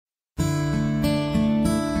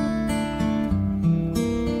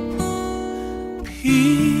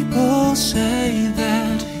People say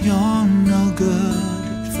that you're no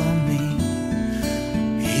good for me.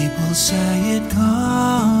 People say it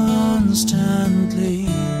constantly.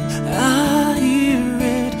 I hear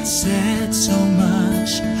it said so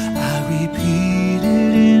much, I repeat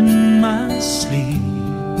it in my sleep.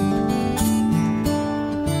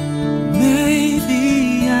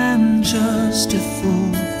 Maybe I'm just a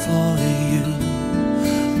fool for you.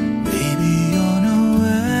 Maybe you're no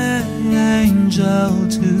angel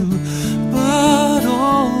too. But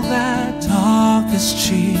all that talk is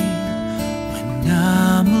cheap when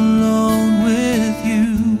I'm alone with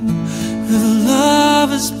you. If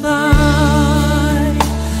love is blind,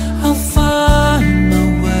 I'll find my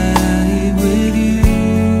way with you.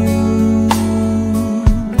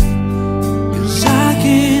 'Cause I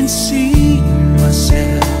can see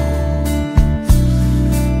myself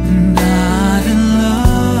not in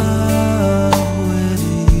love with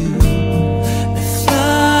you. If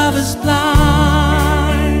love is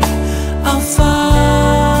blind, I'll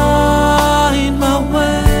find my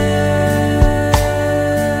way.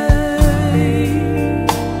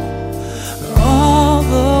 All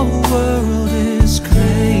the world is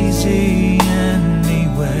crazy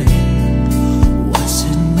anyway. What's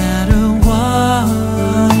it matter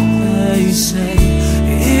what they say?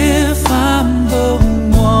 If I'm the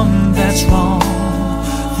one that's wrong,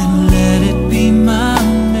 then let it be my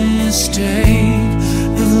mistake.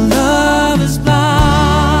 If love is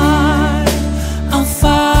blind, I'll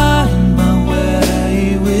find my way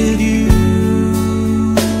with you.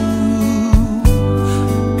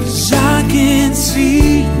 'Cause I can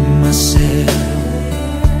see myself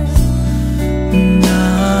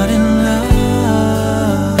not in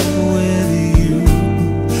love with you.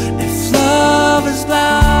 If love is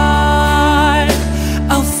blind,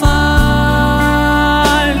 I'll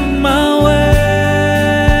find my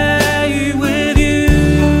way with you.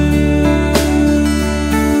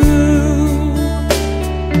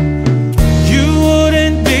 You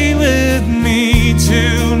wouldn't be with me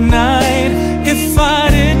tonight if I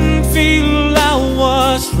didn't feel I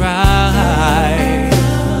was right.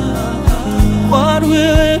 What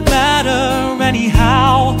will it matter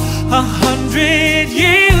anyhow, 100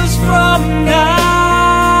 years from now?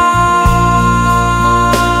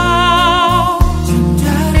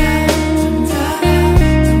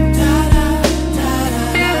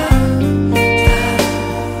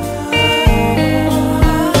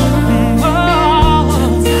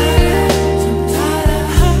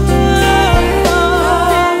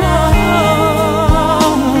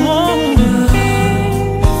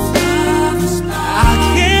 I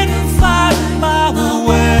can't find my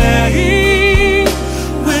way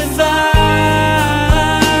without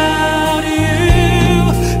you.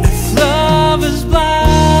 If love is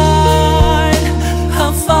blind,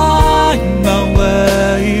 I'll find my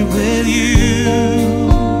way with you.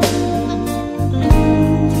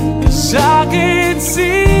 'Cause I can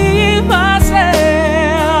see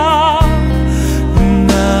myself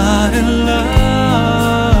not in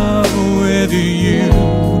love with you.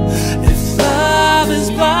 If love is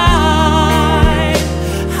blind,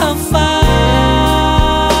 I'll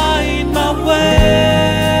find my way.